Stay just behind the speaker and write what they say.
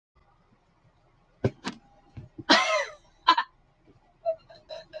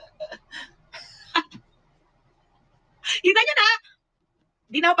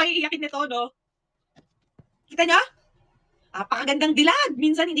Hindi na ako paiiyakin nito, no? Kita nyo? Pakagandang dilag.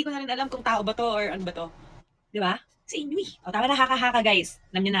 Minsan hindi ko na rin alam kung tao ba to or ano ba to. Di ba? Sa inyo eh. O, tama na, haka-haka guys.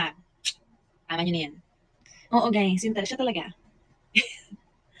 Alam nyo na. Tama nyo na yan. Oo guys, yun siya talaga.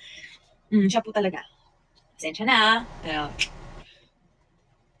 Siya po talaga. Pasensya na. Pero,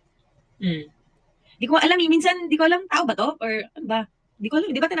 di ko alam eh. Minsan, di ko alam tao ba to? Or ano ba? Di ko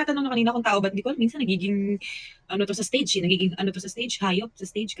alam. Di ba tinatanong na kanina kung tao ba? Di ko alam. Minsan nagiging ano to sa stage. Nagiging ano to sa stage. Hayop sa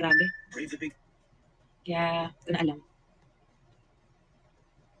stage. Grabe. Kaya, di ko na alam.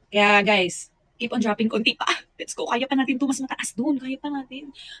 Kaya guys, keep on dropping konti pa. Let's go. Kaya pa natin to mas mataas doon. Kaya pa natin.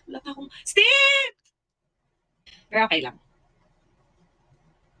 Wala pa akong... Steve! Pero okay lang.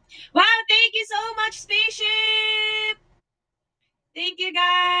 Wow! Thank you so much, Spaceship! Thank you,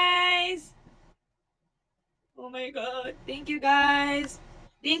 guys! Oh my God. Thank you, guys.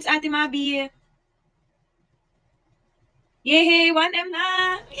 Thanks, Ate Mabi. Yay! 1M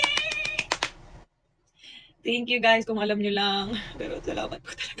na! Yay! Thank you, guys. Kung alam nyo lang. Pero salamat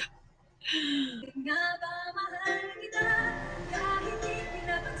po talaga. Nga ba mahal kita kahit di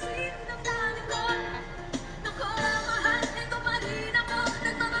pinapansin ng dami ko? Naku, mahal nito pa rin ako.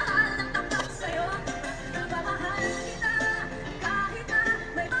 Nagmamahal ng tapat sa'yo. Nga ba mahal kita kahit na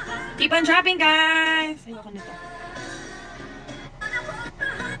may mahal. Keep on dropping, guys! Ayoko nito.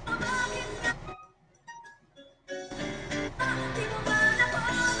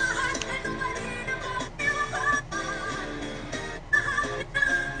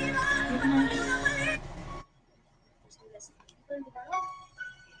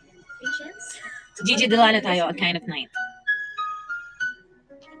 Gigi Delano tayo on Kind of Night.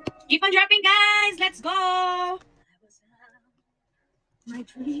 Keep on dropping, guys! Let's go!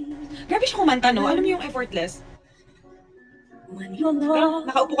 Grabe siya kumanta, no? Alam niyo yung effortless?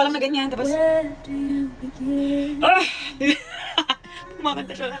 Nakaupo ka lang na ganyan, tapos...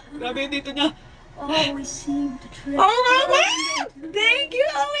 Kumakanta siya. Grabe yung dito niya. Oh my God! Thank you!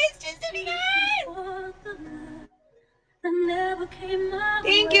 Always just to be good!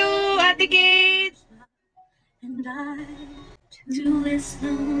 Thank you, Ate Kate! And I, two less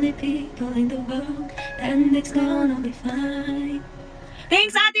lonely people in the world, and it's gonna be fine.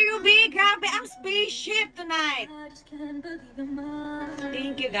 Thanks, Ate Ruby! Grabe ang spaceship tonight!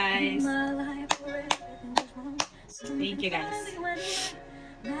 Thank you, guys. Thank you, guys.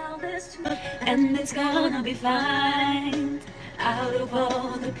 And it's gonna be fine. Out of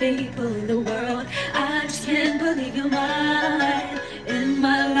all the people in the world, I just can't believe you're mine. In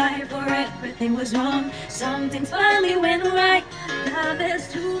my life where everything was wrong, something finally went right. Now there's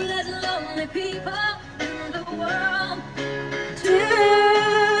two less lonely people in the world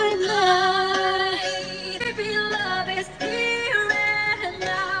tonight. Baby, love is here and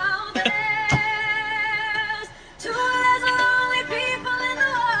now. There's two less lonely people in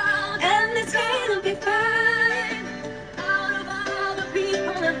the world, and it's gonna be fine.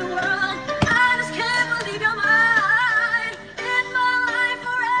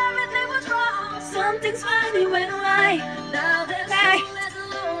 Something's finally went right. Now there's two less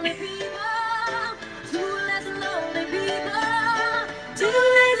lonely people. Two less lonely people. Two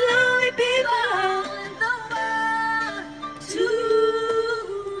less lonely people in the world tonight.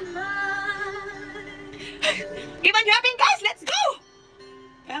 Keep on dropping, guys. Let's go.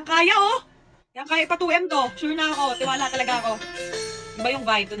 Kaya kaya, oh. Kaya kaya pa 2M to. Sure na ako. Tiwala talaga ako. Iba yung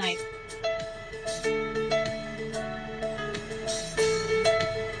vibe tonight.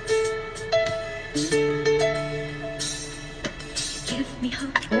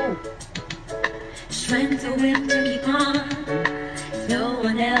 Strength to win to keep on. No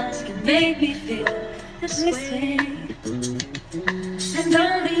one else can make me feel this way. And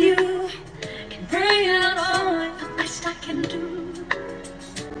only you can bring out all the best I can do.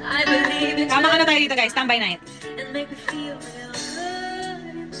 I believe it's tama ka na tayo dito, guys. Standby night. And make me feel real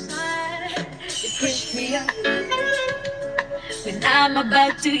good inside. You push me up when I'm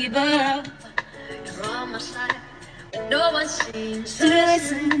about to give up. You're on my side. No one seems to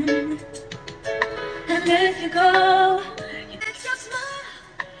listen. And if you go, it's your smile,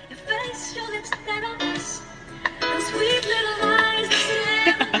 your face, your lips that I miss, those sweet little eyes that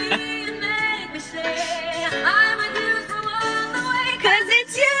stare at me and make me say I'm with you through all the way. 'Cause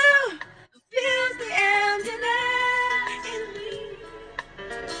it's you who fills the emptiness in me.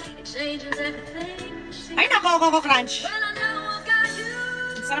 It changes everything. Ay nako, Coco Crunch. Well, I know I've got you.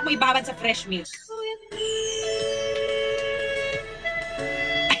 Sarap mo ibabad sa fresh milk.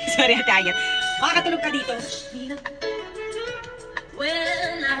 Sorry, Ate Ayat. Makakatulog ka dito.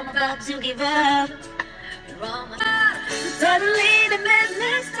 When I'm about to give up, suddenly the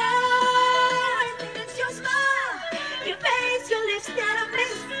madness starts. It's your smile, your face, your lips that I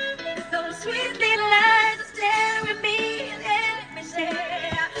miss.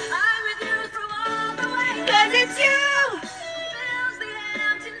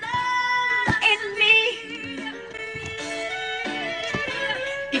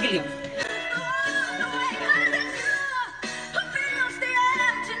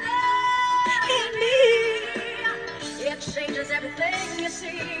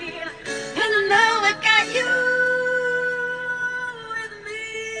 And I know I got you with me.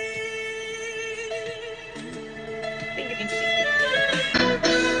 Thank you.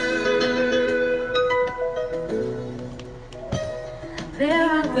 There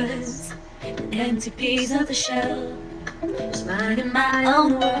I was, an empty piece of the shell, just minding my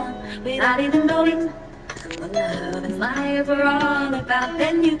own world without even knowing what love and life were all about.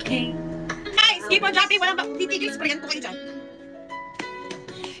 Then you came. Guys, keep on jumping. Walang titigil. Sprayan ko kayo dyan.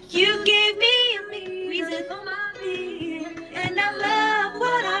 You gave me a reason for my being, and I love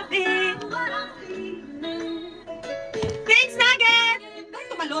what I feel. Thanks, Nugget! Ay,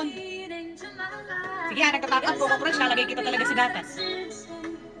 tumalon. Sige, nagtatapag po ko, Crush. Lalagay kita talaga sa gatas.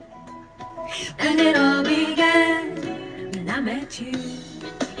 And it all began when I met you.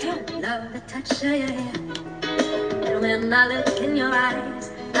 Love the touch of your hand, and when I look in your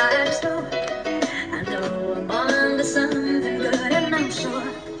eyes, I just know I'm on to something good, and I'm sure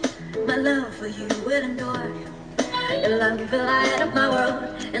my love for you will endure. Your love will light up my world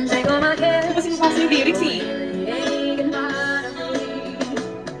and take all my cares. Kasi mo yung lyrics eh.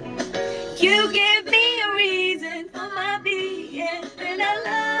 You give me a reason for my being, and I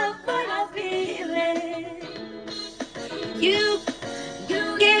love what I'm feeling. You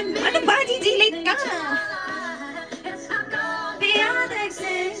give me. Ano ba? Gigi, late ka. Beyond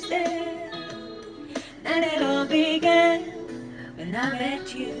existence, and it all began when I met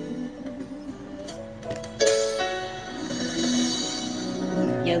you.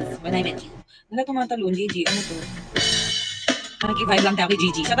 Yes, when I met you. Wala tumatalon, Gigi. Ano to? Nakikivibe lang tayo kay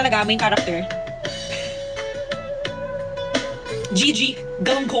Gigi. Siya talaga, main character. Gigi,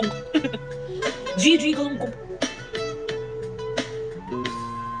 galangkong. Gigi, galangkong.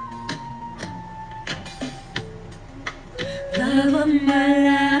 Love of my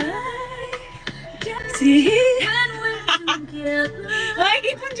life. See? Ay,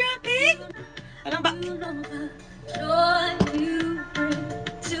 keep on jumping! Alam ba?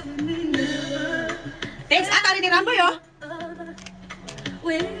 Thanks, ata rin ni Ramboy, oh!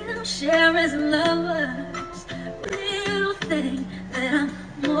 We'll share as lovers, little thing that I'm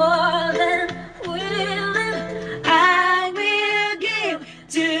more than willing. I will give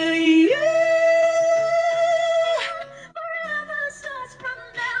to you. Forever starts from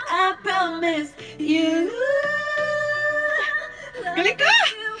now. I promise you. Galing ka!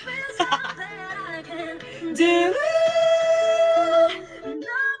 Do.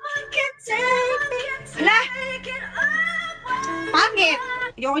 Hala! Pangit!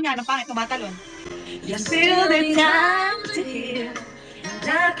 Ayoko niya, ng pangit, tumatalon. Just feel the time to heal. And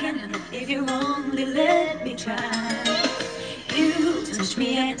I can help if you only let me try. You touch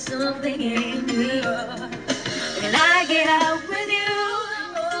me and something in me. When I get out with you,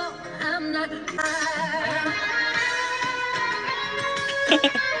 oh, I'm not tired.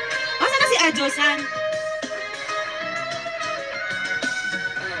 Asa na si Adjo-san?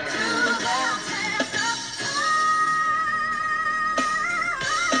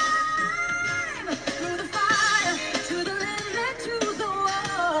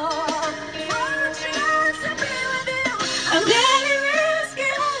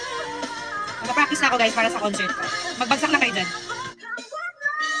 Mag-practice na ako guys para sa concert ko. Magbagsak lang kayo dyan.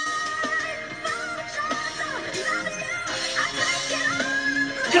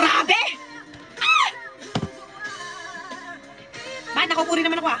 Grabe! Ah! Man, nakupuri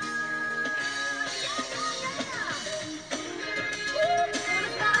naman ako ah.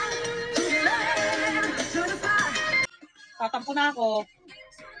 Tatampo na ako.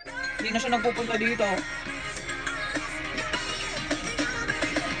 Hindi na siya nagpupunta dito.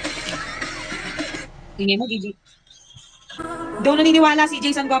 Tingin mo, Gigi. Daw naniniwala si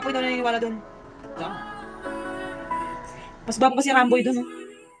Jason Guapo, daw naniniwala doon. Mas gwapo pa si Ramboy doon, oh.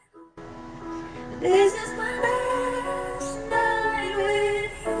 This is my last night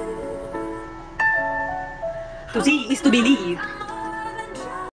with you. To see is to believe.